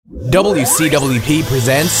WCWP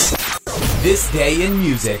presents This Day in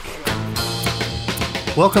Music.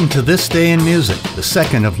 Welcome to This Day in Music, the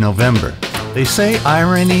 2nd of November. They say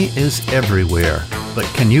irony is everywhere, but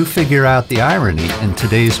can you figure out the irony in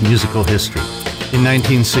today's musical history? In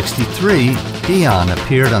 1963, Dion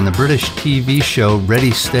appeared on the British TV show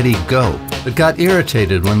Ready, Steady, Go, but got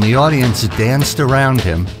irritated when the audience danced around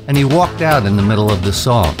him and he walked out in the middle of the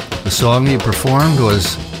song. The song he performed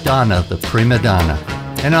was Donna the Prima Donna.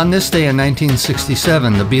 And on this day in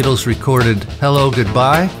 1967, the Beatles recorded Hello,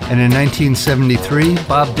 Goodbye, and in 1973,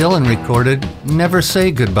 Bob Dylan recorded Never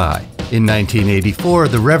Say Goodbye. In 1984,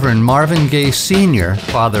 the Reverend Marvin Gaye Sr.,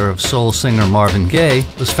 father of soul singer Marvin Gaye,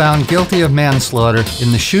 was found guilty of manslaughter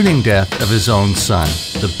in the shooting death of his own son.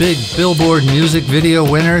 The big Billboard music video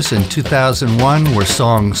winners in 2001 were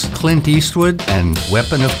songs Clint Eastwood and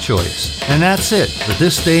Weapon of Choice. And that's it for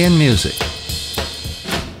This Day in Music.